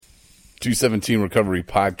217 Recovery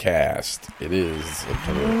Podcast. It is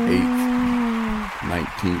October 8th,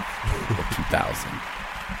 19th of 2000.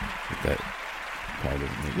 That probably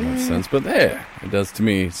doesn't make much sense, but yeah, it does to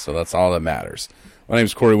me, so that's all that matters. My name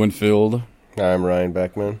is Corey Winfield. I'm Ryan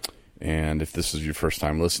Beckman. And if this is your first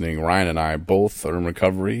time listening, Ryan and I both are in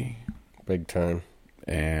recovery. Big time.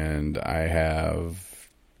 And I have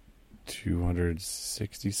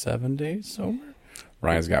 267 days sober.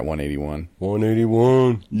 Ryan's got 181.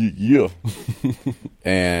 181. Yeah.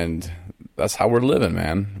 And that's how we're living,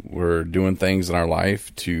 man. We're doing things in our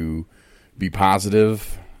life to be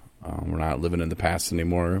positive. We're not living in the past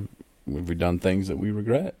anymore. We've done things that we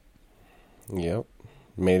regret. Yep.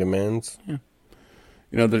 Made amends. Yeah.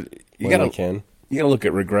 You know, you gotta look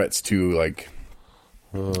at regrets too, like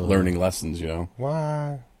learning lessons. You know,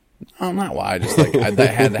 why? No, not why. Just like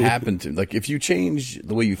that had to happen to. Like if you change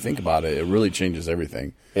the way you think about it, it really changes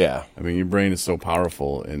everything. Yeah. I mean, your brain is so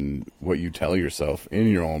powerful, and what you tell yourself in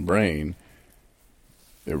your own brain,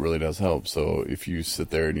 it really does help. So if you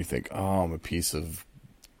sit there and you think, "Oh, I'm a piece of,"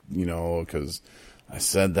 you know, because I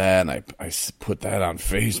said that and I put that on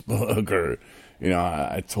Facebook, or you know,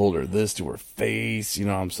 I told her this to her face. You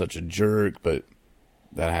know, I'm such a jerk, but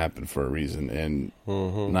that happened for a reason. And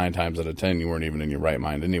 9 times out of 10, you weren't even in your right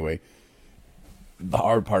mind anyway. The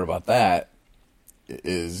hard part about that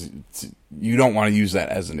is you don't want to use that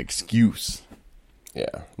as an excuse.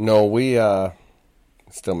 Yeah. No, we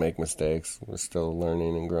still make mistakes. We're still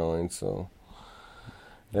learning and growing, so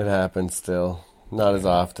it happens still. Not as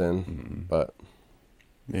often, but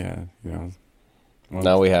yeah, you know. Well,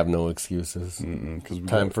 now we have no excuses.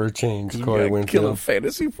 Time for a change, Corey Winfield. Kill a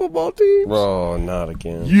fantasy football team. Oh, not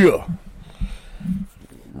again. Yeah.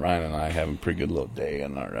 Ryan and I having a pretty good little day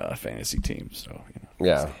on our fantasy team. So you know.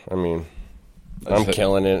 Yeah, I mean, I'm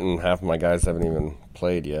killing it, and half of my guys haven't even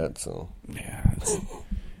played yet. So yeah,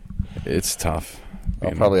 it's tough.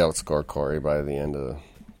 I'll probably outscore Corey by the end of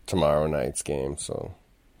tomorrow night's game. So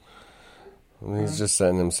he's just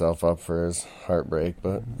setting himself up for his heartbreak,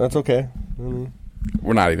 but that's okay. I mean,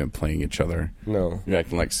 we're not even playing each other. No. You're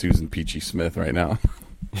acting like Susan Peachy Smith right now.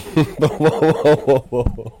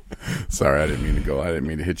 Whoa. Sorry, I didn't mean to go. I didn't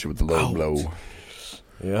mean to hit you with the low blow.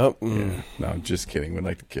 Yep. Yeah. No, just kidding.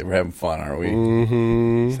 We're having fun, aren't we?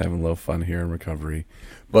 Mm-hmm. Just having a little fun here in recovery.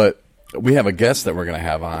 But we have a guest that we're going to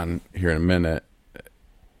have on here in a minute.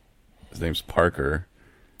 His name's Parker.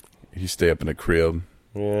 He stay up in a crib.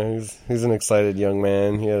 Yeah, he's an excited young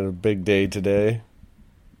man. He had a big day today.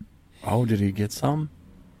 Oh, did he get some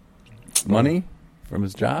money from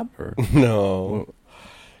his job? Or no,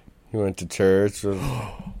 he went to church.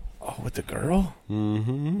 With the girl?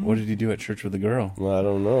 Mm-hmm. What did he do at church with the girl? Well, I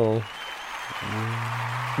don't know.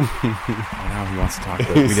 Now he wants to talk.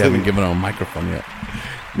 We haven't given him a microphone yet.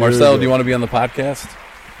 Marcel, do you want to be on the podcast?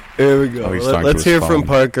 Here we go. Let's hear from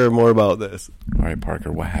Parker more about this. All right,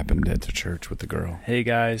 Parker, what happened at the church with the girl? Hey,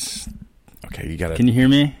 guys. Okay, you got to... Can you hear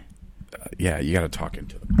me? Yeah, you got to talk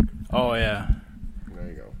into the microphone. Oh, yeah. There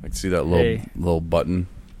you go. Like, see that little button?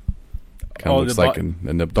 Kind of looks like...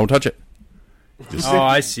 And don't touch it.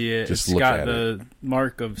 I see it. Just it's got the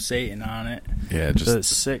mark of Satan on it. Yeah, just... The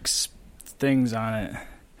 6 things on it.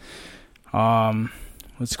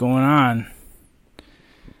 What's going on?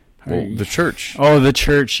 Well, the church. Oh, the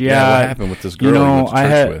church, yeah. What happened with this girl you know, you went to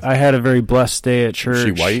church with? I had a very blessed day at church. Was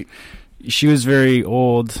she white? She was very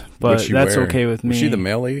old, but that's okay with me. Was she the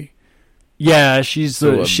mail lady? Yeah, she's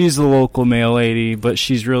the local mail lady, but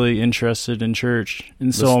she's really interested in church,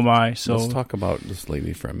 and so am I. So let's talk about this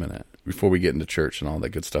lady for a minute before we get into church and all that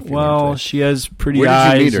good stuff. Well, she has pretty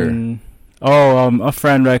eyes. Where did you meet her? A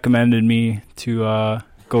friend recommended me to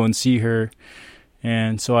go and see her,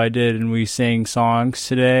 and so I did, and we sang songs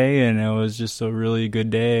today, and it was just a really good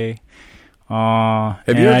day. Have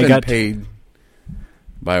you ever been paid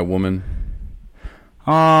by a woman?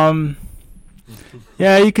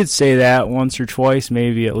 Yeah, you could say that once or twice,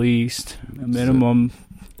 maybe at least. A minimum,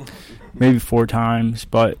 maybe 4 times.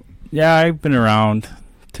 But, yeah, I've been around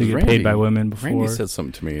to get paid by women before. Randy said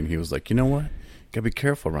something to me, and he was like, you know what? You got to be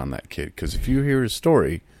careful around that kid, because if you hear his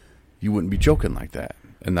story, you wouldn't be joking like that.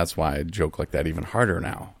 And that's why I joke like that even harder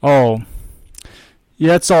now. Oh,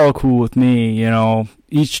 yeah, it's all cool with me, you know,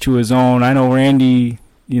 each to his own. I know Randy,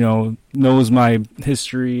 you know, knows my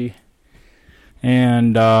history,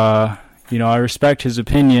 and, you know, I respect his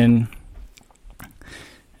opinion,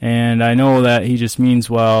 and I know that he just means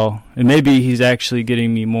well, and maybe he's actually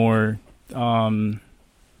getting me more, never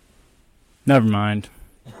mind.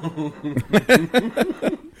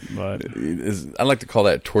 But I like to call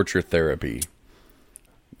that torture therapy.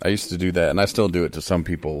 I used to do that, and I still do it to some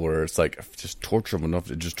people where it's like, just torture them enough,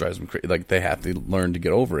 it just drives them crazy. Like, they have to learn to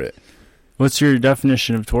get over it. What's your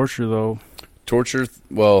definition of torture, though? Torture,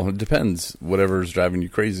 well, it depends. Whatever's driving you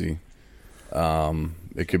crazy.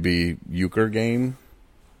 It could be euchre game.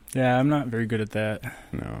 Yeah, I'm not very good at that.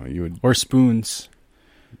 No, you would. Or spoons.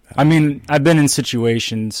 I mean, I've been in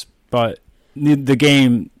situations, but the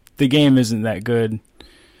game isn't that good.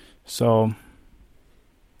 So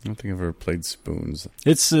I don't think I've ever played spoons.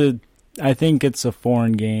 I think it's a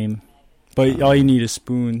foreign game, but all you need is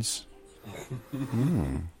spoons.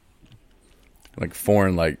 Like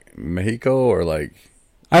foreign, like Mexico, or like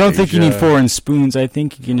I don't Asia? think you need foreign spoons. I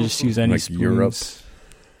think you can just use any Like spoons. Europe?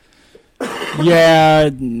 Yeah,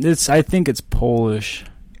 I think it's Polish.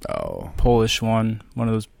 Oh, Polish one of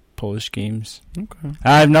those Polish games. okay.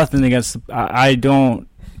 I have nothing against. I don't.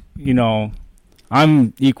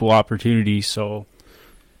 I'm equal opportunity, so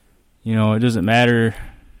it doesn't matter.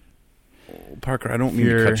 Parker, I don't mean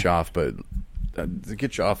to cut you off, but to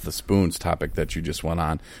get you off the spoons topic that you just went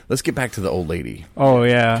on, let's get back to the old lady. Oh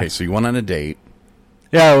yeah. Okay, so you went on a date.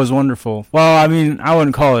 Yeah, it was wonderful. Well, I mean, I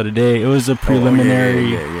wouldn't call it a date. It was a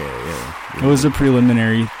preliminary. Yeah. It was a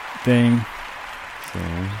preliminary thing. So,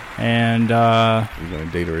 And you going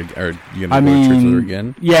to date her again? Or you going to go to church with her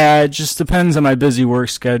again? Yeah, it just depends on my busy work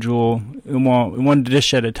schedule. One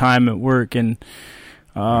dish at a time at work, and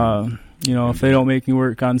if they don't make me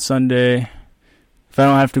work on Sunday, if I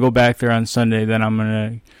don't have to go back there on Sunday, then I'm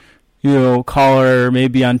gonna call her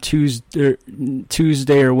maybe on Tuesday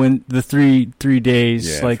or when the three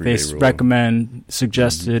days like they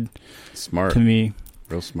suggested Smart to me.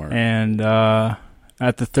 Real smart. And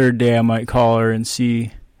at the third day, I might call her and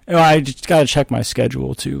see. I just got to check my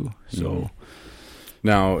schedule too. So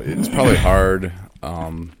now it's probably hard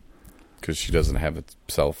because she doesn't have a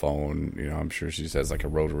cell phone. I'm sure she has like a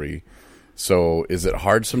rotary. So is it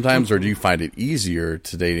hard sometimes, or do you find it easier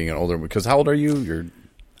to dating an older? Because how old are you? You're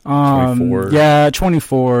 24. Yeah,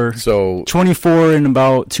 24. So 24 in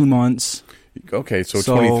about 2 months. Okay, so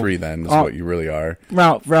 23 then is what you really are.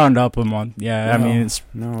 Round up a month. Yeah, I mean it's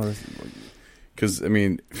because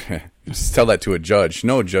just tell that to a judge.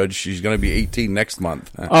 No, judge, she's going to be 18 next month.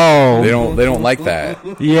 Oh, they don't like that.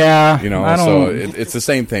 Yeah, so it's the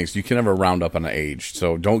same thing. So you can never round up on an age.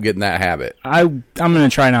 So don't get in that habit. I'm going to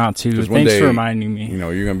try not to. Thanks for reminding me.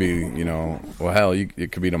 You're going to be, well, hell,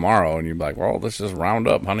 it could be tomorrow, and you're like, well, let's just round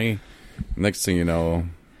up, honey. Next thing you know,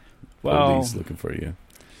 police looking for you.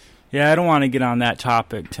 Yeah, I don't want to get on that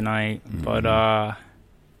topic tonight, but I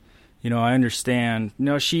understand.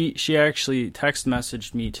 She actually text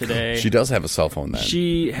messaged me today. She does have a cell phone then.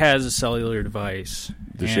 She has a cellular device.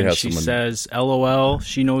 She says LOL.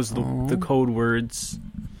 She knows the code words.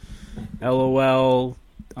 LOL.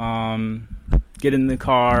 Get in the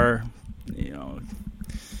car.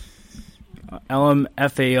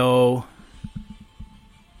 LMFAO.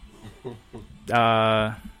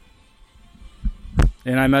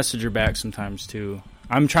 And I message her back sometimes too.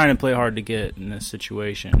 I'm trying to play hard to get in this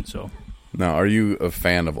situation. So now, are you a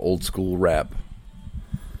fan of old school rap?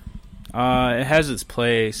 It has its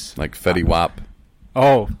place. Like Fetty Wap?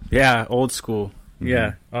 Oh yeah, old school.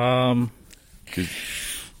 Yeah.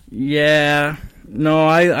 Yeah. No,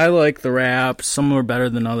 I like the rap. Some are better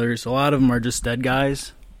than others. A lot of them are just dead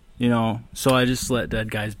guys. So I just let dead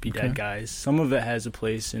guys be dead guys. Some of it has a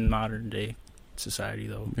place in modern day society,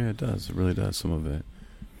 though. Yeah, it does. It really does. Some of it.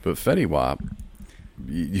 But Fetty Wap,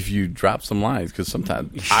 if you drop some lines, because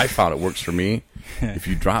sometimes I found it works for me. If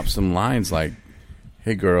you drop some lines like,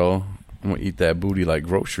 "Hey girl, I'm gonna eat that booty like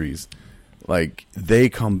groceries," like they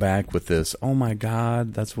come back with this, "Oh my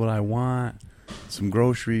God, that's what I want, some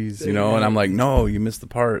groceries," and I'm like, "No, you missed the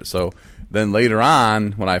part." So then later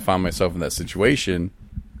on, when I found myself in that situation,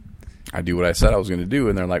 I do what I said I was going to do,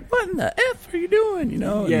 and they're like, "What in the F are you doing?"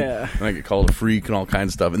 Yeah. And I get called a freak and all kinds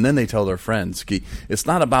of stuff. And then they tell their friends, it's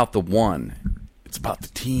not about the one. It's about the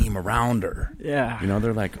team around her. Yeah.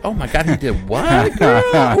 They're like, "Oh, my God, he did what,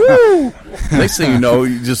 girl? Woo!" Next thing you know,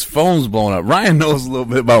 just phone's blowing up. Ryan knows a little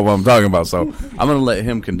bit about what I'm talking about, so I'm going to let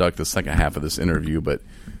him conduct the second half of this interview. But,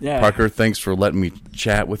 Parker, thanks for letting me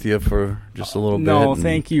chat with you for just a little bit. No,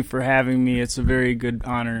 thank you for having me. It's a very good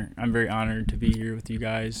honor. I'm very honored to be here with you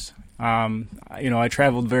guys. I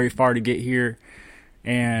traveled very far to get here,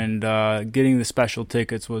 and getting the special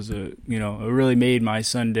tickets was it really made my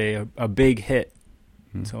Sunday a big hit.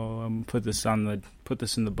 So I'm put this in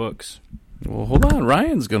the books. Well, hold on,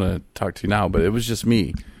 Ryan's gonna talk to you now, but it was just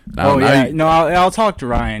me. I'll talk to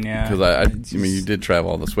Ryan. Yeah, because you did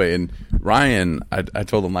travel all this way, and Ryan, I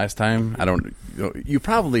told him last time. You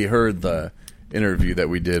probably heard the interview that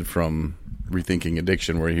we did from Rethinking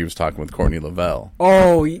Addiction, where he was talking with Courtney Lavelle.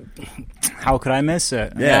 Oh, how could I miss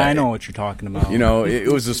it? Yeah. I know what you're talking about. You know, it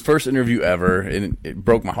was his first interview ever, and it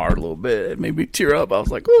broke my heart a little bit. It made me tear up. I was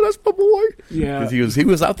like, "Oh, that's my boy." Yeah. Because he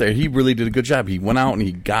was out there. He really did a good job. He went out and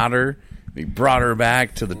he got her. He brought her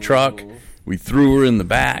back to the truck. We threw her in the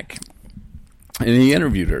back, and he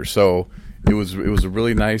interviewed her. So it was a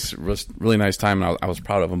really nice time, and I was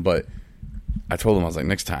proud of him. But I told him, I was like,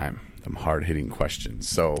 next time, some hard hitting questions.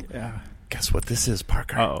 So guess what this is,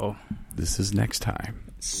 Parker? Uh-oh. This is next time.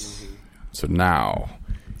 So now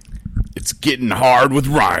it's Getting Hard with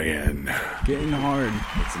Ryan. Getting hard.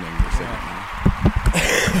 That's the name of the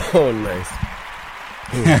segment. Oh, nice.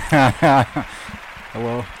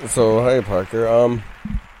 Hello. So, hey, Parker.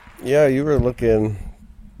 Yeah, you were looking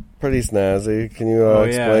pretty snazzy. Can you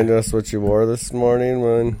explain to us what you wore this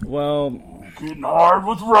morning? Well, Getting Hard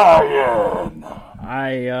with Ryan.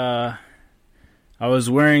 I was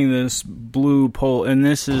wearing this blue polo, and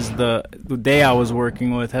this is the day I was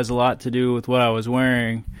working with has a lot to do with what I was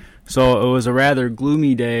wearing. So it was a rather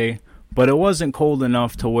gloomy day, but it wasn't cold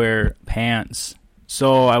enough to wear pants.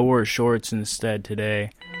 So I wore shorts instead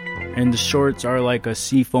today. And the shorts are like a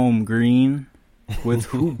seafoam green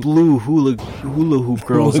with blue hula hoop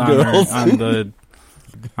girls on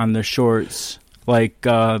the shorts, like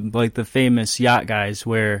the famous yacht guys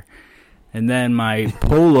wear. And then my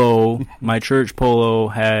church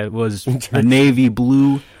polo was a navy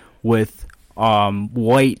blue with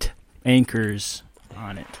white anchors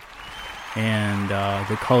on it, and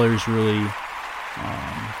the colors really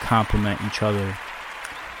complement each other.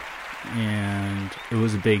 And it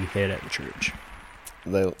was a big hit at the church.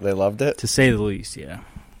 They loved it? To say the least, yeah.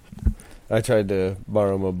 I tried to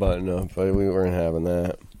borrow him a button-up, but we weren't having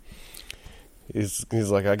that. He's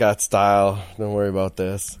like, I got style. Don't worry about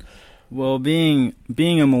this. Well, being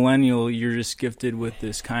a millennial, you're just gifted with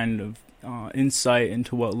this kind of insight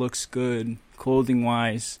into what looks good,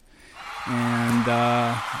 clothing-wise. And,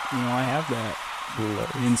 I have that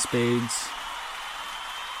in spades.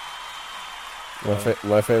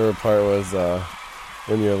 My favorite part was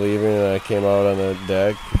when you're leaving and I came out on the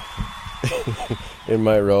deck in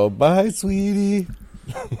my robe. Bye, sweetie.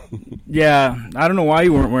 Yeah, I don't know why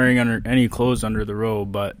you weren't wearing any clothes under the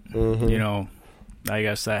robe, but, I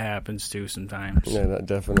guess that happens too sometimes. Yeah,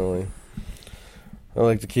 definitely. I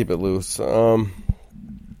like to keep it loose. So,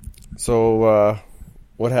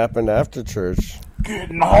 what happened after church?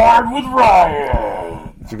 Getting Hard with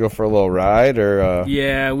Ryan. Did you go for a little ride, or?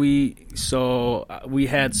 Yeah, we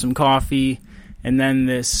had some coffee, and then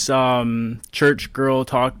this church girl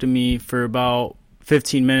talked to me for about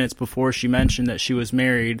 15 minutes before she mentioned that she was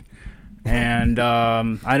married, and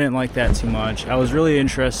I didn't like that too much. I was really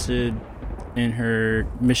interested in her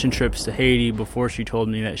mission trips to Haiti before she told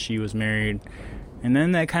me that she was married. And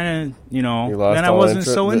then that kind of, then I wasn't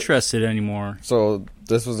so interested anymore. So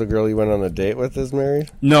this was the girl you went on a date with is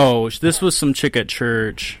married? No, this was some chick at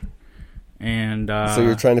church. And so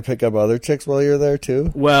you're trying to pick up other chicks while you're there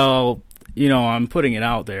too? Well, I'm putting it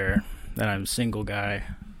out there that I'm a single guy.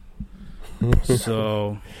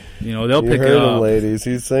 So, they'll pick it up. Him, ladies.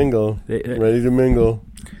 He's single. Ready to mingle.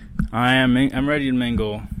 I'm ready to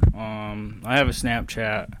mingle. I have a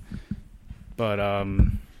Snapchat, but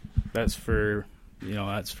that's for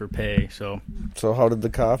pay. So how did the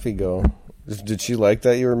coffee go? Did she like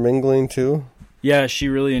that you were mingling too? Yeah, she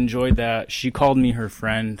really enjoyed that. She called me her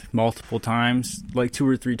friend multiple times, like 2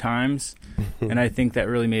 or 3 times, and I think that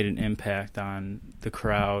really made an impact on the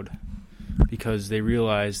crowd because they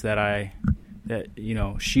realized that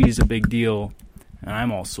she's a big deal, and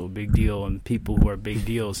I'm also a big deal, and people who are big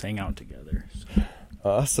deals hang out together. So.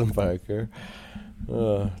 Awesome, Parker.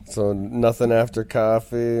 So nothing after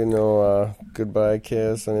coffee, no goodbye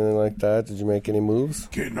kiss, anything like that? Did you make any moves?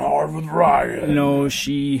 Getting Hard with Ryan. No,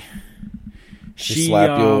 she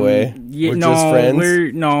slapped you away? Yeah, we're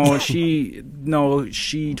just friends?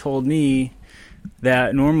 She told me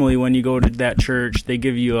that normally when you go to that church, they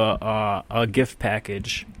give you a gift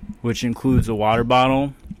package, which includes a water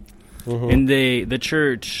bottle. Mm-hmm. And the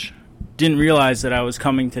church didn't realize that I was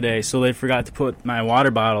coming today, so they forgot to put my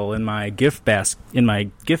water bottle in my gift bag.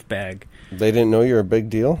 They didn't know you were a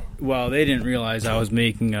big deal? Well, they didn't realize I was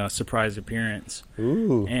making a surprise appearance.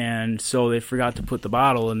 Ooh. And so they forgot to put the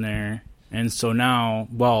bottle in there. And so now,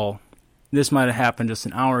 this might have happened just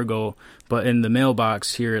an hour ago, but in the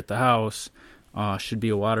mailbox here at the house should be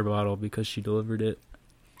a water bottle because she delivered it.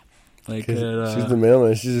 She's the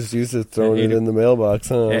mailman. She's just used to throwing it in the mailbox,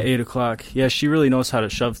 huh? At 8 o'clock. Yeah, she really knows how to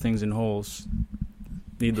shove things in holes.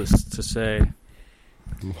 Needless to say.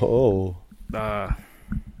 Oh.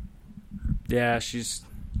 Yeah, she's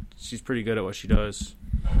pretty good at what she does.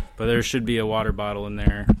 But there should be a water bottle in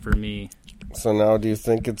there for me. So now, do you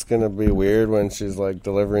think it's gonna be weird when she's like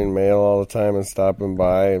delivering mail all the time and stopping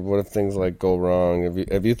by? What if things like go wrong?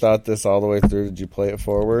 Have you thought this all the way through? Did you play it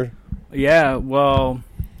forward? Yeah, well,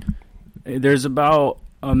 there's about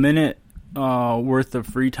a minute worth of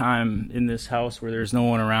free time in this house where there's no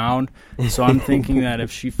one around. So I'm thinking that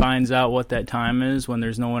if she finds out what that time is when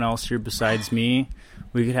there's no one else here besides me,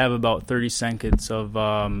 we could have about 30 seconds of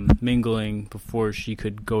mingling before she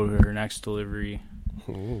could go to her next delivery.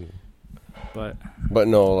 Ooh. But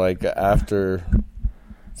no, like after,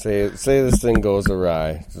 say this thing goes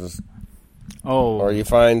awry, or you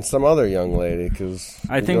find some other young lady because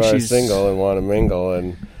I think she's single and want to mingle,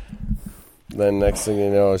 and then next thing you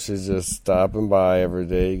know, she's just stopping by every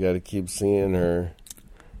day. You got to keep seeing her.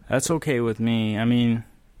 That's okay with me. I mean,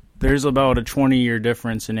 there's about a 20-year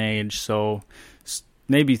difference in age, so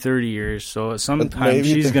maybe 30 years. So sometimes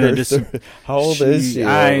she's going to How old is she?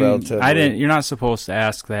 I didn't. You're not supposed to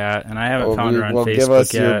ask that, and I haven't found her on Facebook yet. Give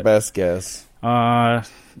us your best guess. Be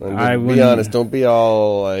honest. Don't be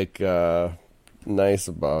all like nice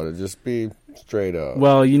about it. Just be straight up.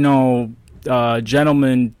 Well,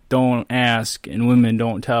 gentlemen don't ask and women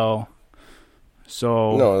don't tell.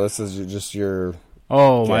 So no, this is just your.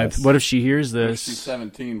 Oh, what if she hears this? She's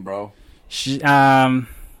 17, bro.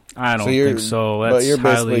 I don't think so. That's but you're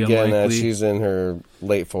highly basically getting unlikely. that she's in her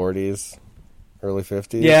late 40s, early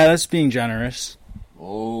 50s. Yeah, that's being generous.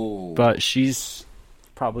 Oh, but she's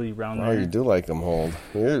probably around there. Oh, you do like them old.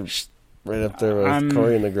 You're right up there with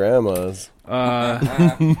Corey and the grandmas. He's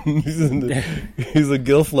a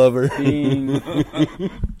gilf lover. Being,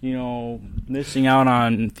 missing out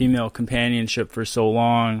on female companionship for so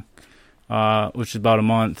long, which is about a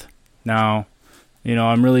month now.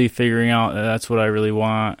 I'm really figuring out that that's what I really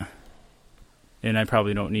want, and I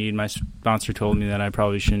probably don't need. My sponsor told me that I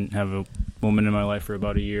probably shouldn't have a woman in my life for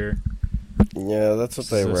about a year. Yeah, that's what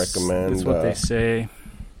they recommend. That's what they say.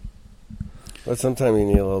 But sometimes you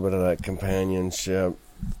need a little bit of that companionship.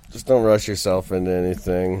 Just don't rush yourself into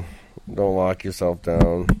anything. Don't lock yourself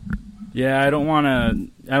down. Yeah, I don't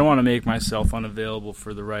want to make myself unavailable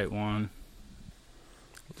for the right one.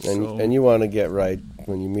 And you want to get right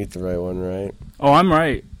when you meet the right one, right? Oh, I'm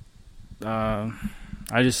right. I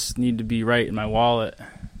just need to be right in my wallet.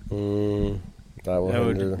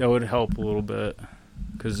 That would help a little bit,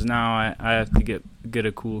 because now I have to get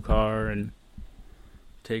a cool car and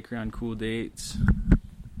take her on cool dates.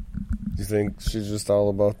 You think she's just all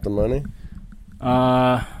about the money?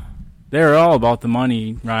 They're all about the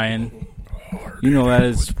money, Ryan. You know that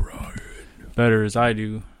as better as I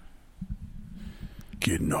do.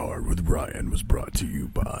 Getting Hard with Ryan was brought to you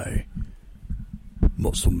by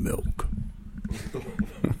Muscle Milk.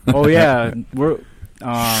 Oh yeah, we're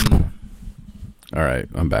all right,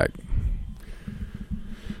 I'm back.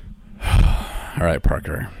 All right,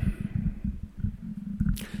 Parker.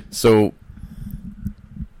 So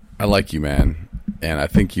I like you, man, and I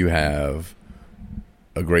think you have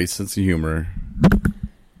a great sense of humor.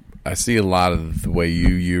 I see a lot of the way you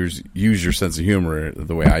use your sense of humor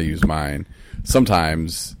the way I use mine.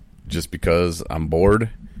 Sometimes just because I'm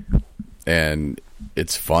bored and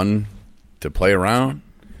it's fun to play around.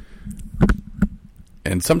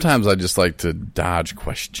 And sometimes I just like to dodge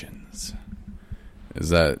questions.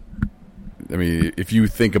 If you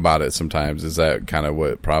think about it sometimes, is that kind of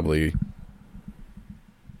what probably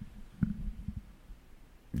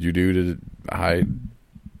you do to hide?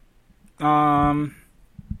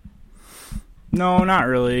 No, not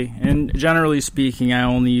really. And generally speaking, I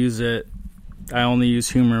only use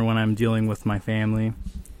humor when I'm dealing with my family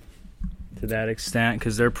to that extent,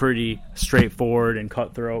 because they're pretty straightforward and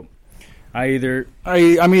cutthroat. I'm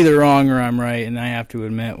either wrong or I'm right, and I have to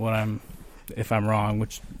admit if I'm wrong,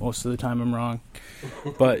 which most of the time I'm wrong.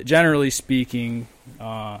 But generally speaking,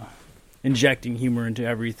 injecting humor into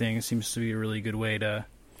everything seems to be a really good way to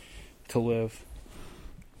live.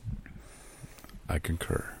 I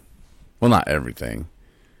concur. Well, not everything.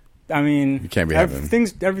 I mean, you can't be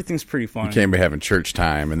everything's pretty funny. You can't be having church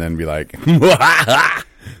time and then be like,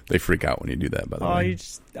 they freak out when you do that, by the way.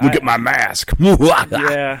 Look at my mask.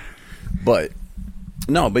 Yeah. But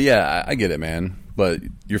yeah, I get it, man. But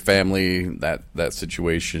your family, that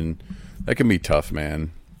situation, that can be tough,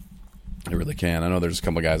 man. It really can. I know there's a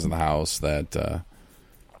couple of guys in the house that,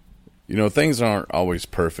 things aren't always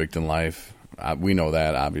perfect in life. We know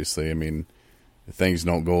that, obviously. I mean, things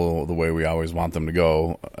don't go the way we always want them to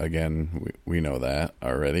go. Again, we know that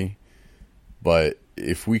already. But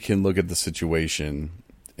if we can look at the situation,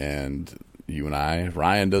 and you and I,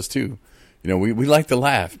 Ryan does too, we like to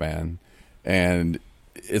laugh, man. And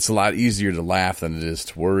it's a lot easier to laugh than it is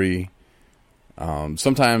to worry.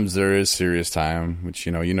 Sometimes there is serious time, which,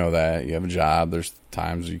 you know that. You have a job. There's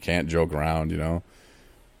times you can't joke around,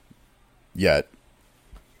 Yet,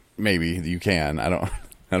 maybe you can. I don't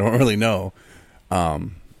really know.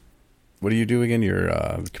 What do you do again? You're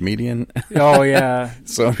a comedian? Oh, yeah.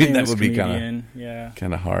 So, I mean, that would be kind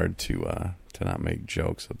of hard to not make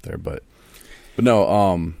jokes up there. But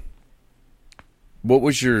no, what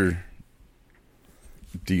was your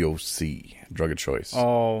DOC, drug of choice?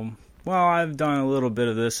 Oh, well, I've done a little bit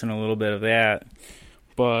of this and a little bit of that.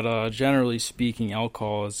 But generally speaking,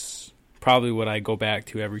 alcohol is probably what I go back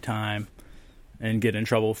to every time and get in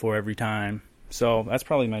trouble for every time. So that's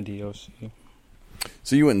probably my DOC.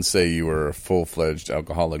 So you wouldn't say you were a full-fledged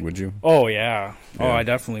alcoholic, would you? Oh, yeah. Yeah. Oh, I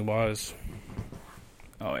definitely was.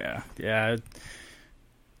 Oh, yeah. Yeah.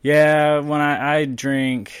 Yeah, when I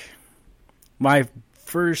drink, my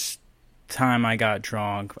first time I got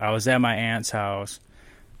drunk, I was at my aunt's house,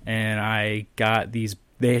 and I got these,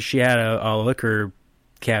 she had a liquor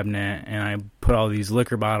cabinet, and I put all these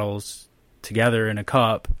liquor bottles together in a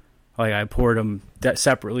cup. Like, I poured them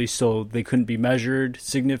separately so they couldn't be measured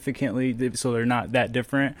significantly, so they're not that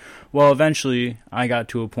different. Well, eventually, I got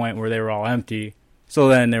to a point where they were all empty. So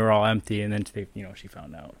then they were all empty, and then she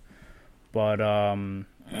found out. But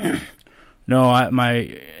no,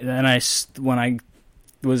 when I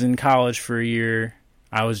was in college for a year,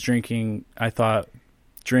 I was drinking. I thought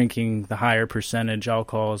drinking the higher percentage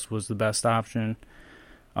alcohols was the best option.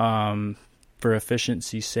 For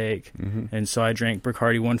efficiency's sake. Mm-hmm. And so I drank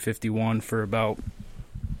Bacardi 151 for about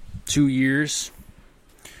 2 years.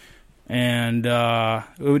 And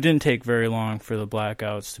it didn't take very long for the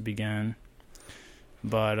blackouts to begin.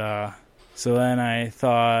 But so then I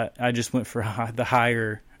thought I just went for the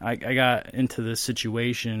higher. I got into this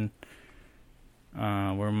situation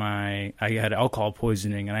where I had alcohol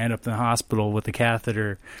poisoning, and I ended up in the hospital with a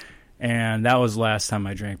catheter. And that was the last time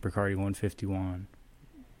I drank Bacardi 151.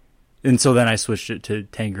 And so then I switched it to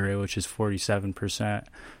Tanqueray, which is 47%.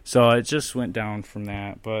 So it just went down from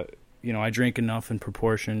that. But, I drank enough in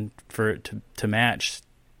proportion for it to match,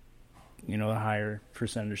 the higher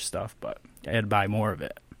percentage stuff. But I had to buy more of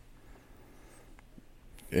it.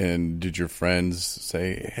 And did your friends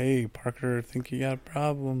say, hey, Parker, I think you got a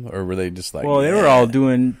problem? Or were they just like... Well, they were all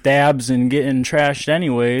doing dabs and getting trashed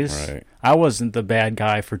anyways. Right. I wasn't the bad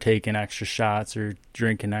guy for taking extra shots or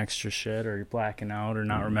drinking extra shit or blacking out or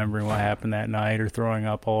not remembering what happened that night or throwing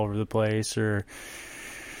up all over the place or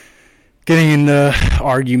getting into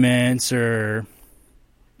arguments or...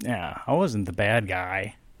 Yeah, I wasn't the bad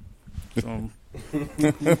guy. So,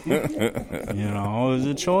 it was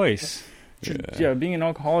a choice. Yeah, being an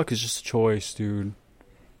alcoholic is just a choice, dude.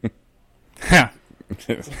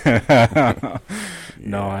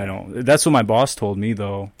 No, I don't. That's what my boss told me,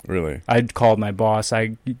 though. Really? I called my boss.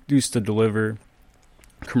 I used to deliver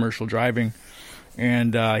commercial driving,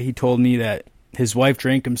 and he told me that his wife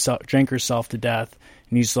drank herself to death,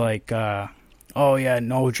 and he's like, "Oh yeah,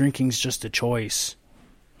 no, drinking's just a choice."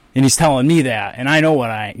 And he's telling me that, and I know what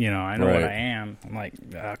I know what I am. I'm like,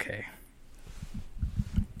 okay.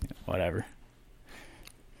 Whatever.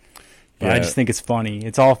 But yeah. I just think it's funny.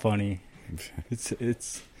 It's all funny.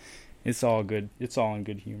 It's all good. It's all in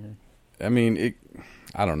good humor. I mean,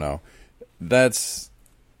 I don't know. That's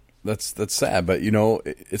sad, but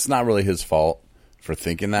it's not really his fault for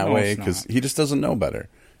thinking that way because he just doesn't know better.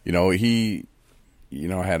 He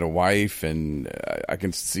had a wife, and I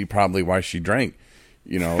can see probably why she drank.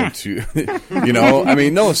 I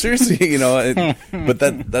mean, no, seriously, but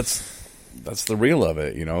that's the real of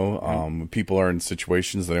it, when people are in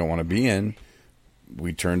situations they don't want to be in,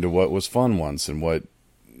 we turn to what was fun once and what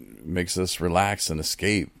makes us relax and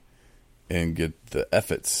escape and get the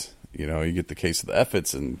efforts. You get the case of the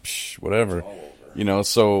efforts and whatever.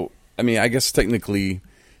 So, I mean, I guess technically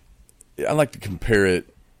I like to compare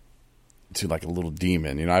it to like a little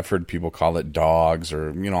demon. I've heard people call it dogs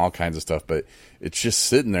or, all kinds of stuff, but it's just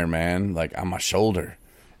sitting there, man, like on my shoulder.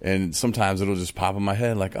 And sometimes it'll just pop in my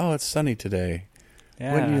head like, oh, it's sunny today.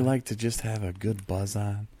 Yeah. Wouldn't you like to just have a good buzz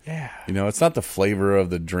on? Yeah. It's not the flavor of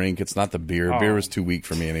the drink. It's not the beer. Oh. Beer was too weak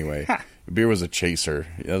for me anyway. Beer was a chaser.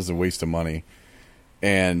 That was a waste of money.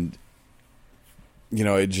 And,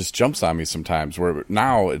 it just jumps on me sometimes where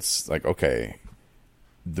now it's like, okay,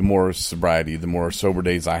 the more sobriety, the more sober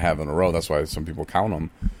days I have in a row, that's why some people count them,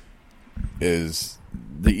 is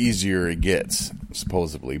the easier it gets,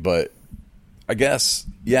 supposedly. But I guess,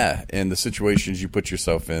 yeah, in the situations you put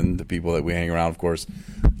yourself in, the people that we hang around, of course,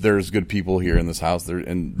 there's good people here in this house,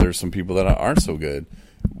 and there's some people that aren't so good.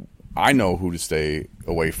 I know who to stay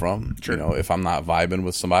away from. Sure. If I'm not vibing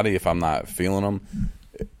with somebody, if I'm not feeling them,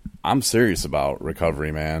 I'm serious about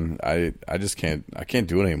recovery, man. I just can't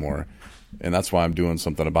do it anymore. And that's why I'm doing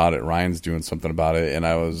something about it. Ryan's doing something about it. And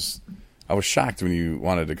I was shocked when you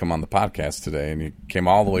wanted to come on the podcast today, and you came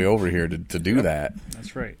all the way over here to do that.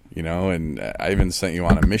 That's right. You know, and I even sent you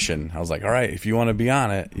on a mission. I was like, all right, if you want to be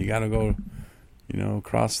on it, you got to go,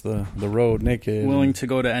 cross the road naked. Willing to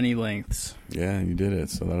go to any lengths. Yeah, you did it.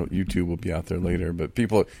 So YouTube will be out there later. But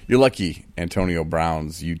people, you're lucky Antonio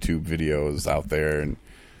Brown's YouTube videos out there. And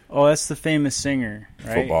Oh, that's the famous singer,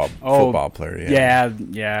 right? Football player, yeah.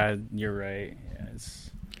 Yeah, you're right. Yes.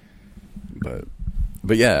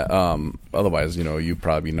 But yeah, otherwise, you'd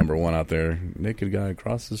probably be number one out there. Naked guy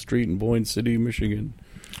across the street in Boyne City, Michigan.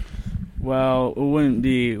 Well, it wouldn't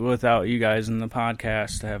be without you guys in the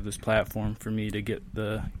podcast to have this platform for me to get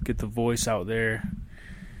the voice out there.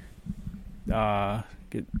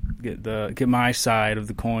 Get my side of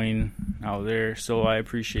the coin out there. So I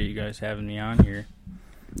appreciate you guys having me on here.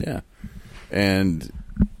 Yeah. And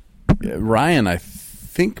Ryan, I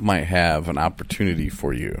think, might have an opportunity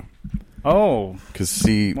for you. Oh. Because,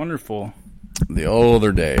 see, wonderful. The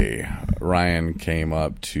other day, Ryan came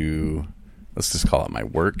up to, let's just call it my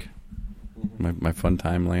work, my fun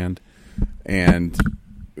time land, and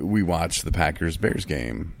we watched the Packers-Bears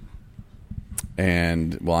game.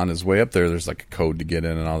 And, well, on his way up there, there's like a code to get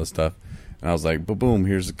in and all this stuff. And I was like, boom,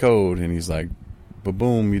 here's the code. And he's like,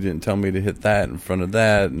 boom, you didn't tell me to hit that in front of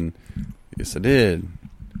that. And yes, I did.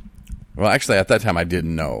 Well, actually, at that time, I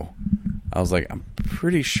didn't know. I was like, I'm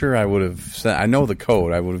pretty sure I would have sent, I know the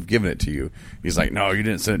code, I would have given it to you. He's like, no, you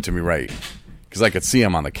didn't send it to me right. Because I could see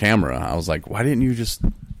him on the camera. I was like, why didn't you just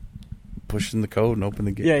push in the code and open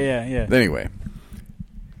the gate? Yeah. Anyway,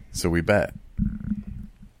 so we bet.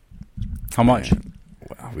 How much?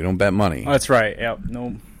 Well, we don't bet money. Oh, that's right. Yep.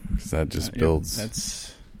 No. Because that just builds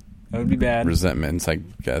that would be bad. Resentments, I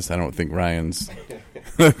guess. I don't think Ryan's...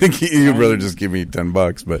 I think he'd rather just give me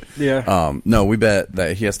 $10, but... Yeah. No, we bet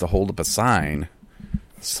that he has to hold up a sign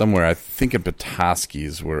somewhere. I think in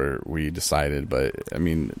Petoskey's where we decided, but, I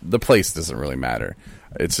mean, the place doesn't really matter.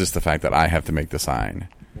 It's just the fact that I have to make the sign.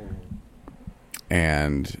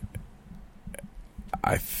 And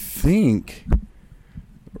I think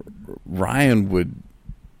Ryan would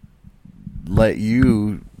let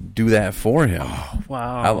you do that for him. Oh,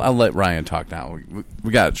 wow. I'll let Ryan talk now.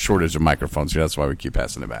 We got a shortage of microphones here. That's why we keep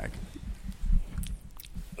passing it back.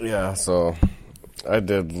 Yeah, so I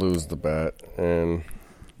did lose the bet, and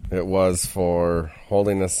it was for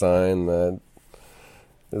holding a sign that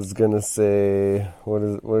is going to say, what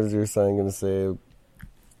is your sign going to say?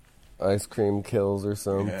 Ice cream kills or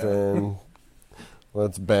something. Yeah.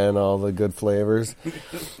 Let's ban all the good flavors.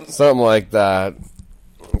 Something like that.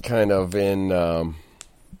 Kind of in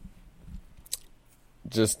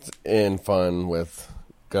just in fun with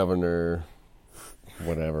Governor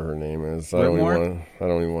whatever her name is. I don't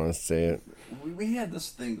even want to say it. We had this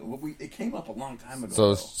thing. It came up a long time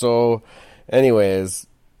ago. So anyways,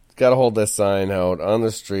 got to hold this sign out on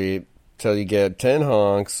the street till you get 10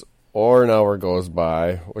 honks or an hour goes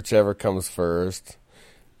by, whichever comes first.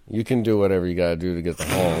 You can do whatever you got to do to get the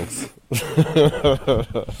honks.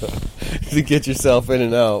 To get yourself in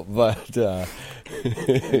and out, but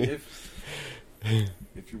if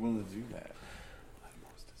you're willing to do that,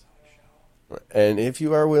 and if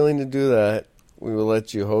you are willing to do that, we will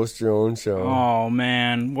let you host your own show. Oh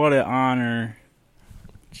man, what an honor!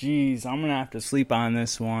 Jeez, I'm gonna have to sleep on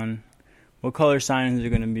this one. What color sign is it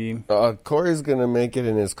gonna be? Corey's gonna make it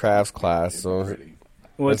in his crafts class, so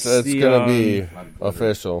it's gonna be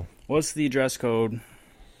official. What's the dress code?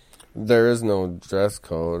 There is no dress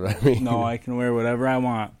code. I mean, no, I can wear whatever I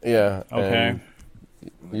want. Yeah. Okay.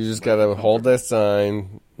 You just gotta hold that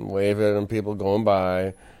sign, wave it at people going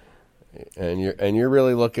by, and you're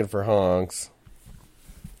really looking for honks,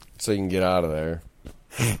 so you can get out of there,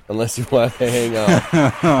 unless you want to hang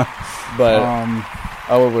out. But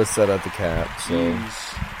I was set at the cap, so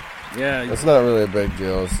yeah, it's not really a big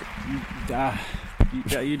deal.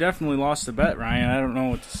 You definitely lost the bet, Ryan. I don't know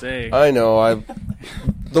what to say. I know.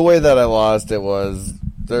 The way that I lost it was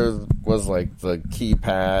there was like the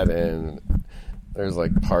keypad and there's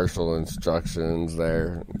like partial instructions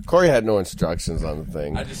there. Corey had no instructions on the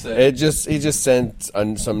thing. I just said he just sent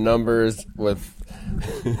some numbers with.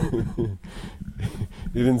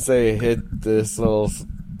 He didn't say hit this little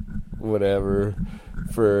whatever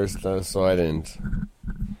first, so I didn't.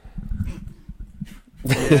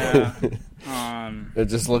 Yeah. It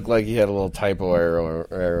just looked like he had a little typo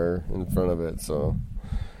error in front of it, so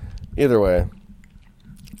either way.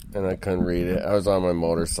 And I couldn't read it. I was on my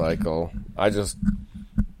motorcycle. I just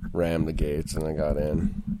rammed the gates and I got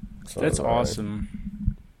in. So that's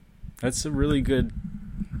awesome. That's a really good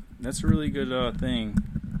That's a really good thing.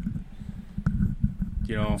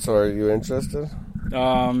 You know, So are you interested?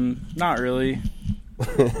 not really.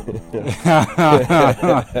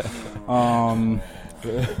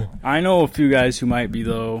 I know a few guys who might be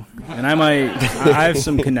though, and I have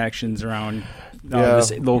some connections around Yeah.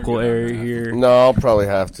 this local area here. No, I'll probably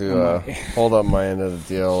have to hold up my end of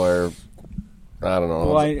the deal, or I don't know.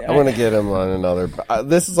 Well, I'm going to get him on another.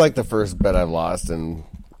 This is like the first bet I've lost in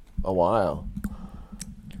a while.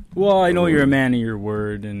 Well, I know you're a man of your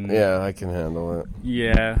word, and Yeah, I can handle it.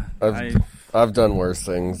 yeah, I've done worse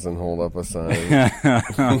things than hold up a sign.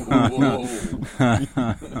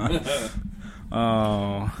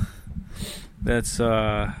 Oh, that's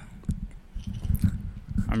I'm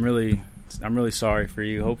really sorry for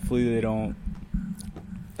you. Hopefully they don't.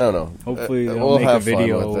 I don't know. Hopefully they'll we'll make have fun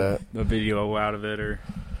with that. a video out of it, or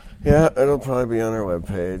Yeah, it'll probably be on our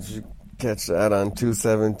webpage. You catch that on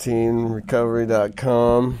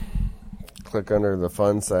 217recovery.com. Click under the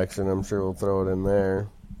fun section. I'm sure we'll throw it in there.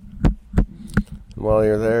 While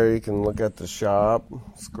you're there, you can look at the shop,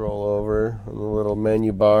 scroll over on the little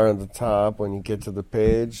menu bar at the top when you get to the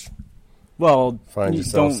page. well, Find you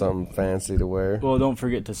yourself don't- something fancy to wear. Well, don't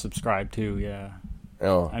forget to subscribe too. Yeah,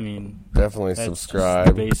 Oh, I mean definitely that's just subscribe.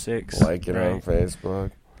 the basics. Like it on right?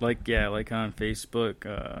 Facebook. Like on Facebook.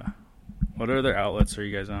 What other outlets are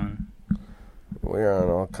you guys on? We're on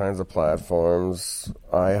all kinds of platforms.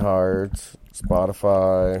 iHeart,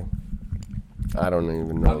 Spotify. I don't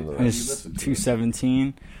even know the rest. It's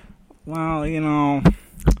 217. Well, you know,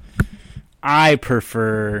 I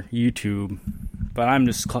prefer YouTube, but I'm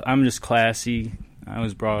just classy. I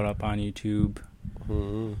was brought up on YouTube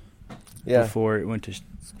Mhm. Yeah, before it went to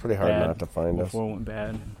it's pretty hard bad. not to find us. before it went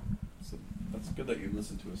bad. So that's good that you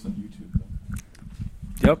listen to us on YouTube.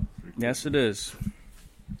 Yep. Yes, it is.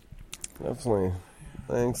 Definitely.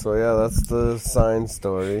 Thanks. So yeah, that's the sign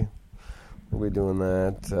story. We'll be doing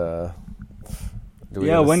that. Do we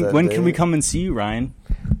Yeah. have a When set can we date? come and see you, Ryan?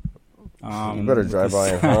 You better drive by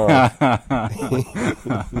and honk.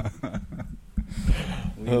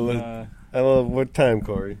 Hello, what time,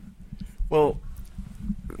 Corey? Well,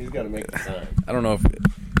 He's got to make the sign. I don't know if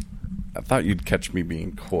I thought you'd catch me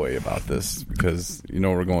being coy about this because you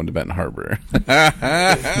know we're going to Benton Harbor. We're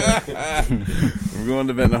going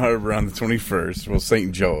to Benton Harbor on the 21st. Well,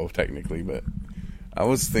 St. Joe technically, but I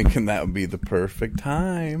was thinking that would be the perfect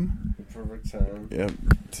time. Perfect time. Yep,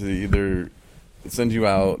 to either send you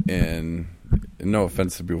out and no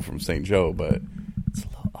offense to people from St. Joe, but it's a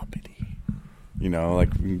little uppity. You know,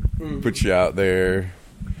 like we can put you out there,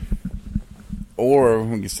 or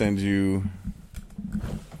we can send you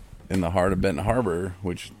in the heart of Benton Harbor,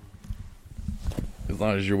 which, as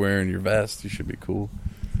long as you're wearing your vest, you should be cool.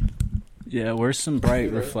 Yeah, wear some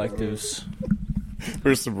bright reflectives.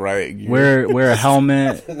 Wear some riot gear. Wear a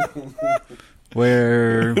helmet.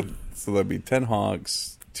 Wear So that'd be 10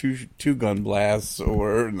 honks, two gun blasts,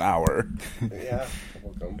 or an hour. Yeah,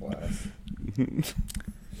 we'll come blast.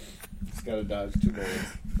 Just got to dodge 2 bullets.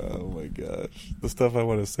 Oh my gosh. The stuff I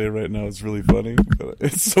want to say right now is really funny, but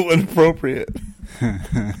it's so inappropriate.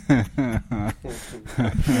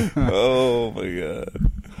 Oh my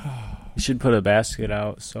god. You should put a basket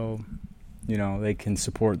out so, you know, they can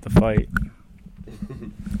support the fight.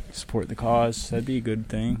 Support the cause. That'd be a good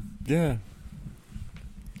thing. Yeah.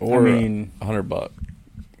 Or I mean, $100.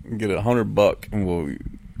 Get $100 and we'll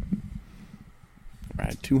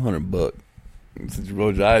right, $200. Since you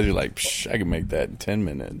roll your eyes, you're like, psh, I can make that in 10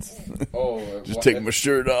 minutes. Just take my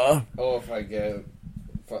shirt off. Oh, if I get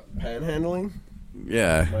panhandling?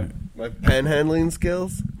 Yeah. My panhandling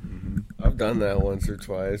skills? I've done that once or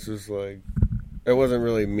twice. Just like, it wasn't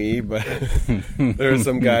really me, but there were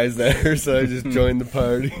some guys there, so I just joined the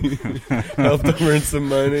party. Helped them earn some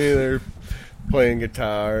money. They're playing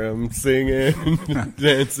guitar, I'm singing,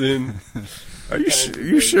 dancing. Are you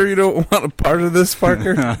you sure you don't want a part of this,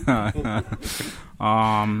 Parker? Yeah,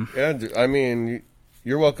 I mean,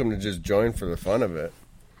 you're welcome to just join for the fun of it.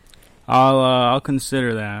 I'll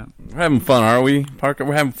consider that. We're having fun, are we, Parker?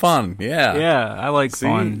 We're having fun. Yeah. Yeah, I like See,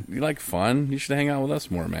 fun. you like fun. You should hang out with us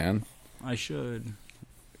more, man. I should.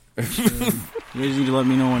 You guys need to let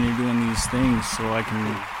me know when you're doing these things so I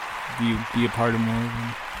can be a part of more of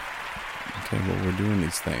them. Okay, well, we're doing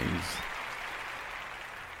these things.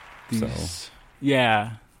 These,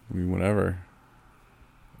 yeah, I mean, whatever.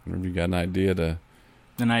 Whenever you got an idea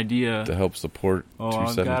to help support Oh,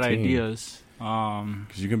 217. I've got ideas.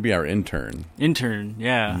 Because you can be our intern. Intern,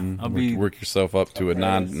 yeah. I'll be work yourself up to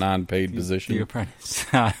Apprentice. a non-paid the position. apprentice.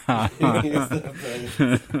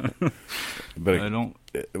 But I don't.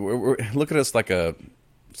 look at us like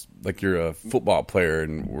you're a football player,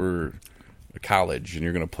 and we're a college, and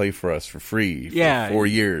you're going to play for us for free for Yeah. 4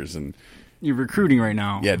 years, and You're recruiting right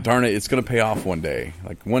now. yeah, darn it, it's going to pay off one day.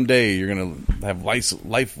 Like one day, you're going to have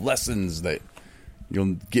life lessons that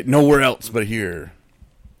you'll get nowhere else but here.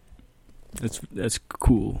 That's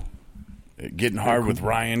cool. Getting hard with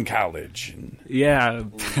Ryan College, and Yeah.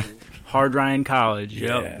 Hard Ryan College.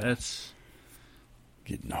 Yep. Yeah. That's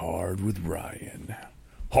getting hard with Ryan.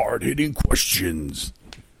 Hard hitting questions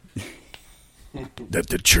that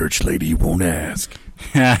the church lady won't ask.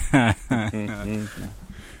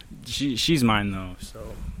 she's mine though,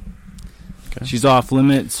 so Okay. she's off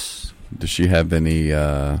limits. Does she have any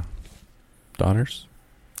daughters?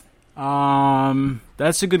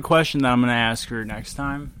 That's a good question that I'm gonna ask her next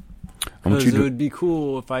time. I want Because you it to- would be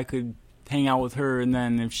cool if I could hang out with her, and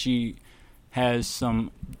then if she has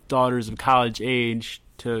some daughters of college age,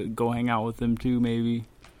 to go hang out with them too, maybe.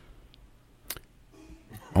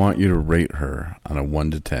 I want you to rate her on a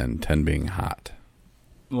 1 to 10, 10 being hot,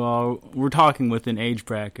 Well, we're talking within age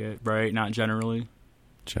bracket, right? Not generally.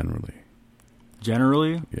 generally.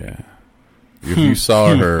 Generally? Yeah. If you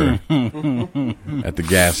saw her at the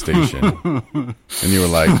gas station and you were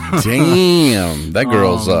like, damn, that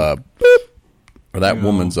girl's up. Or that You know.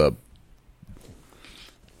 woman's up.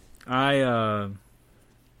 I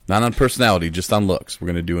Not on personality, just on looks. We're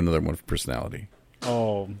going to do another one for personality.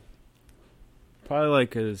 probably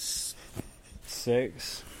like a 6.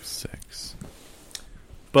 6.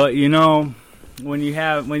 But you know, when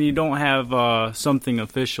you don't have something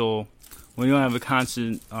official, when you don't have a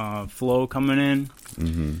constant flow coming in,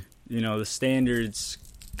 Mm-hmm. you know, the standards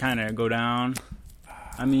kind of go down.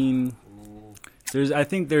 I mean, I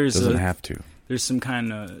think there's Doesn't have to. there's some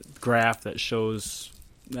kind of graph that shows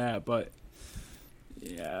that, but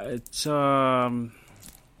yeah, it's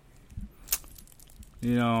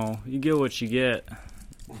you know, you get what you get.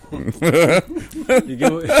 You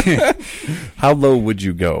get what, How low would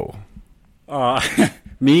you go?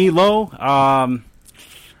 me low. I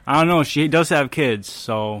don't know. She does have kids,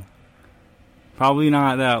 so probably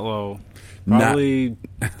not that low. Probably,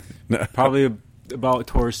 probably about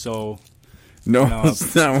torso. No, No,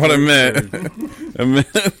 that's not what I meant. I meant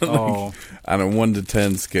Oh, on a 1 to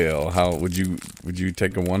 10 scale. How would you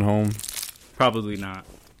take a 1 home? probably not.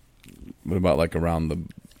 What about like around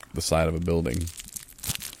the side of a building?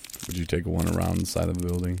 Would you take a 1 around the side of a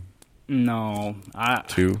building? No,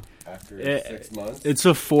 2, After It- 6 months? it's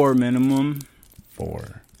a 4 minimum.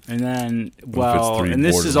 4. And then, it's well, 3 and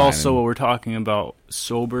this is borderline also and- what we're talking about,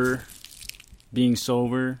 being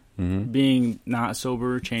sober. Mm-hmm. Being not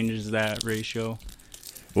sober changes that ratio.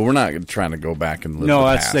 Well, we're not trying to go back and live. No, the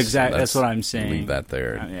that's past, exact- so that's what I'm saying. Leave that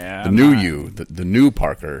there. Yeah, the I'm new not- you, the new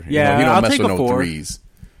Parker. Yeah, you don't I'll mess take with a no 4. 3s.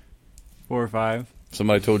 4 or 5.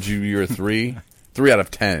 Somebody told you you're a 3. 3 out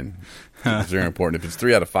of 10 is very important. If it's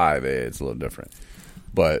 3 out of 5, it's a little different.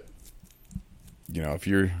 But you know, if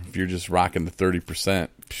you're just rocking the 30%,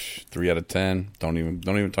 3 out of 10, don't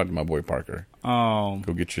even talk to my boy Parker. Oh,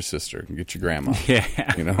 Go get your sister, go get your grandma.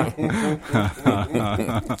 yeah. You know,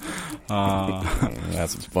 have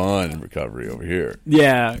some fun in recovery over here.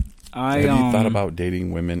 Yeah. I Have you thought about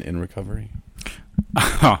dating women in recovery?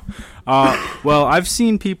 well, I've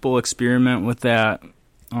seen people experiment with that,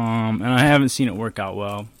 and I haven't seen it work out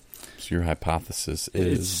well. So your hypothesis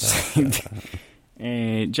is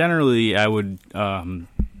And generally, I would,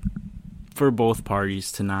 for both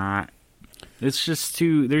parties to not. It's just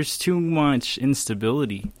there's too much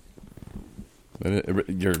instability.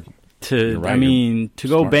 you're To, right, I mean, to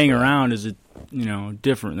go smart bang for that. around is,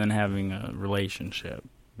 different than having a relationship.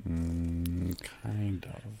 kind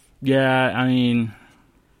of. Yeah, I mean,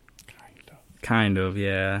 kind of,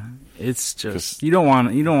 yeah. It's just you don't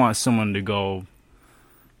want someone to go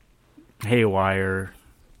haywire,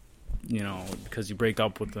 because you break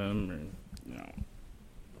up with them, or,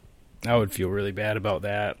 I would feel really bad about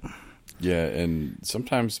that. Yeah, and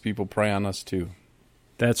sometimes people prey on us too.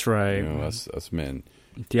 That's right. You know, us men.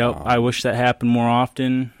 Yep, I wish that happened more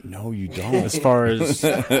often No, you don't. as far as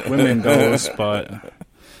women goes, but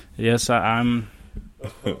yes, I know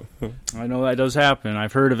that does happen.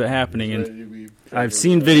 I've heard of it happening, and I've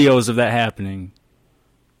seen videos of that happening.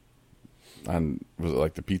 Was it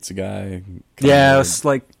like the pizza guy? Yeah, it's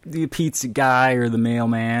like the pizza guy or the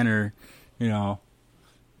mailman, or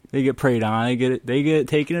they get preyed on, they get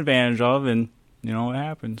taken advantage of, and it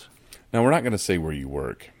happens. Now, we're not going to say where you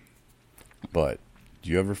work, but do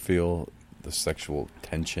you ever feel the sexual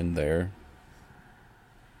tension there?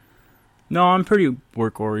 No, I'm pretty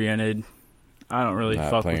work oriented. I don't really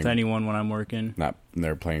Not fuck playing- with anyone when I'm working. Not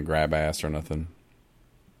they're playing grab ass or nothing.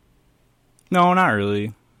 No, not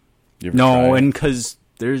really. You ever No, tried? and because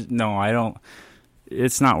I don't.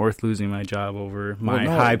 it's not worth losing my job over my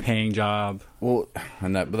high-paying job. Well,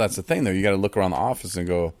 but that's the thing, though. You got to look around the office and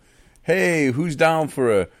go, hey, who's down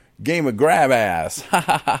for a game of grab ass? Ha,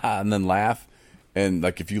 ha, ha, ha, and then laugh. And,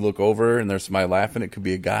 like, if you look over and there's somebody laughing, it could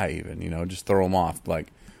be a guy even, just throw them off. Like,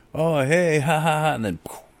 oh, hey, ha, ha, ha, and then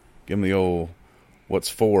give them the old what's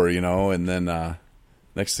for, and then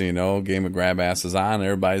next thing you know, game of grab ass is on,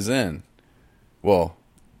 everybody's in. Well,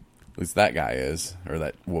 at least that guy is, or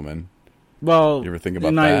that woman. Well, you ever think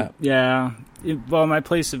about that? Yeah. My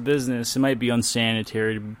place of business, it might be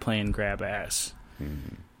unsanitary to be playing grab ass.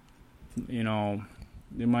 Mm-hmm.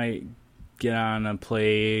 They might get on a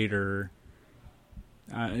plate or,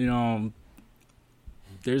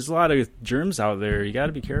 there's a lot of germs out there. You got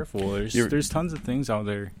to be careful. There's tons of things out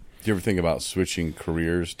there. Do you ever think about switching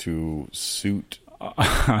careers to suit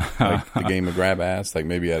like the game of grab ass, like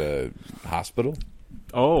maybe at a hospital?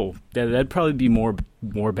 Oh, that'd probably be more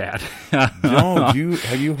bad. No,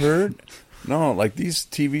 have you heard? No, like these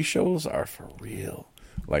TV shows are for real.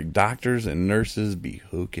 Like doctors and nurses be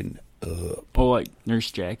hooking up. Oh, like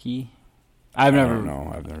Nurse Jackie? I don't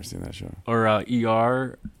know. I've never seen that show. Or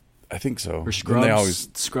ER? I think so. Or Scrubs?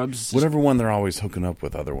 Scrubs? Whatever one they're always hooking up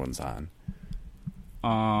with other ones on.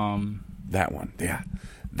 That one. Yeah.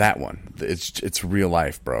 That one. It's real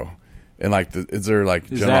life, bro. And like, is there like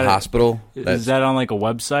General Hospital? Is that on like a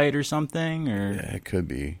website or something? Or yeah, it could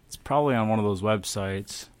be. It's probably on one of those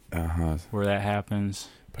websites. Uh-huh. Where that happens.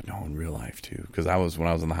 But no, in real life too. Because when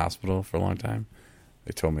I was in the hospital for a long time,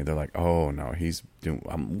 they told me, they're like, oh no, he's doing.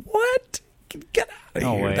 What? Get out of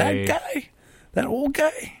here! Way. That guy, that old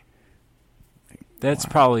guy. That's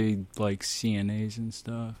probably like CNAs and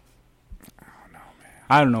stuff. I don't know, man.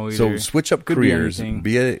 I don't know either. So switch up careers.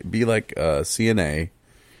 Be like a CNA.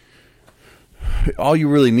 All you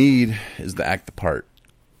really need is to act the part.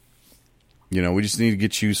 We just need to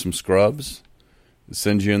get you some scrubs.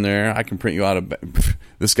 Send you in there. I can print you out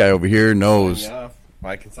this guy over here knows.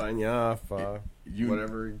 I can sign you off.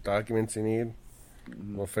 Whatever documents you need,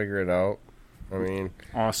 we'll figure it out. I mean,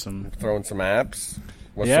 awesome. Throw in some apps.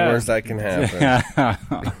 What's the worst that can happen?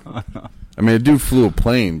 I mean, a dude flew a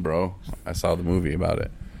plane, bro. I saw the movie about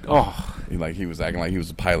it. Oh, he was acting like he was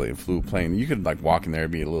a pilot and flew a plane. You could like walk in there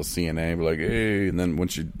and be a little CNA, be like, hey, and then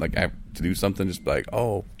once you like have to do something, just be like,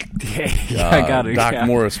 oh, I got it. Doc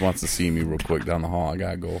Morris wants to see me real quick down the hall. I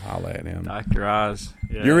gotta go holla at him. Dr. Oz,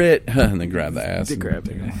 you're it, and then grab the ass. Grab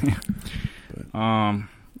it.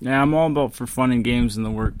 Yeah, I'm all about for fun and games in the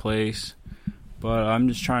workplace, but I'm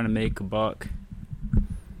just trying to make a buck.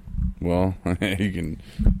 Well, you can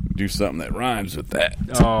do something that rhymes with that.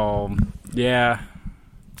 Oh, yeah.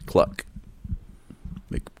 Cluck.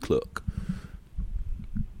 Make a cluck.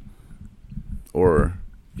 Or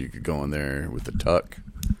you could go in there with a tuck.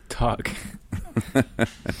 Tuck.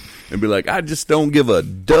 And be like, I just don't give a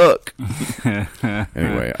duck.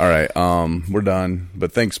 Anyway, all right. We're done.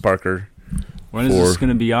 But thanks, Parker. When is this going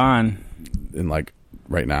to be on? In like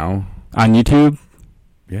right now. On YouTube?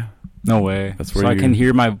 Yeah. No way. That's where I can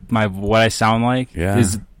hear my what I sound like? Yeah.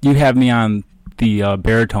 You have me on the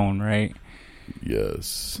baritone, right?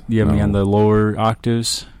 Yes. You have me on the lower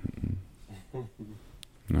octaves?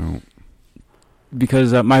 No.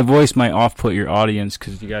 Because my voice might off-put your audience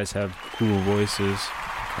because you guys have cool voices.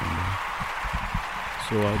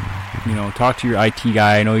 So, talk to your IT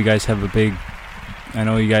guy. I know you guys have a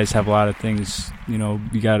lot of things. You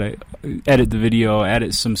got to edit the video,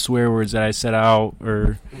 edit some swear words that I set out,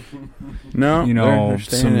 or... No, they're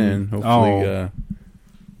staying in. Hopefully,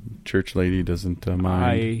 church lady doesn't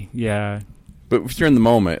mind. But if you're in the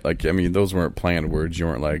moment, like, I mean, those weren't planned words. You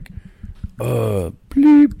weren't like,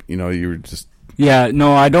 bleep. You were just... Yeah,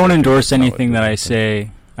 no, I don't endorse anything that I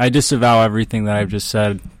say. I disavow everything that I've just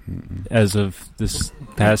said as of this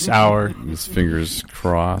past hour. His fingers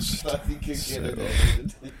crossed.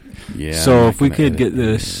 Yeah. So if we could get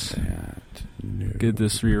this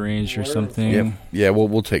rearranged or something. Yeah,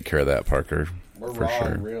 we'll take care of that, Parker. We're for raw sure.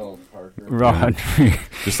 and real, Parker. Raw.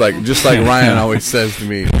 just like Ryan always says to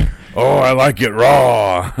me, "Oh, I like it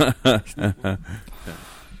raw."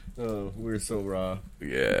 Oh, we're so raw.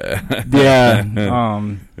 Yeah. Yeah.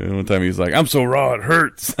 And one time he was like, "I'm so raw it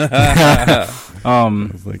hurts." I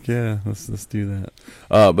was like, "Yeah, let's do that."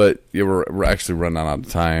 But yeah, we're actually running out of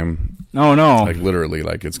time. Oh no! Like literally,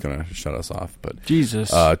 like it's gonna shut us off. But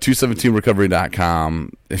Jesus.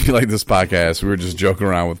 217recovery.com. If you like this podcast, we were just joking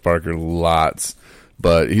around with Parker lots,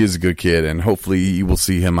 but he is a good kid, and hopefully you will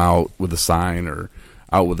see him out with a sign or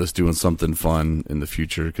out with us doing something fun in the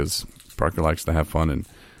future because Parker likes to have fun, and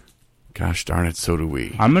gosh darn it, so do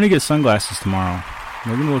we. I'm gonna get sunglasses tomorrow.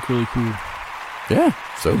 They're gonna look really cool. Yeah.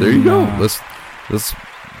 So there you go. Let's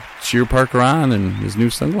cheer Parker on and his new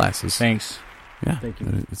sunglasses. Thanks. Yeah, Thank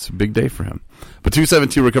you. It's a big day for him. But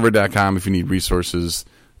 272recovery.com if you need resources,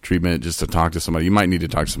 treatment, just to talk to somebody. You might need to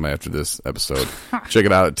talk to somebody after this episode. Check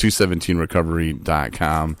it out at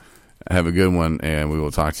 217recovery.com. Have a good one, and we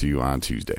will talk to you on Tuesday.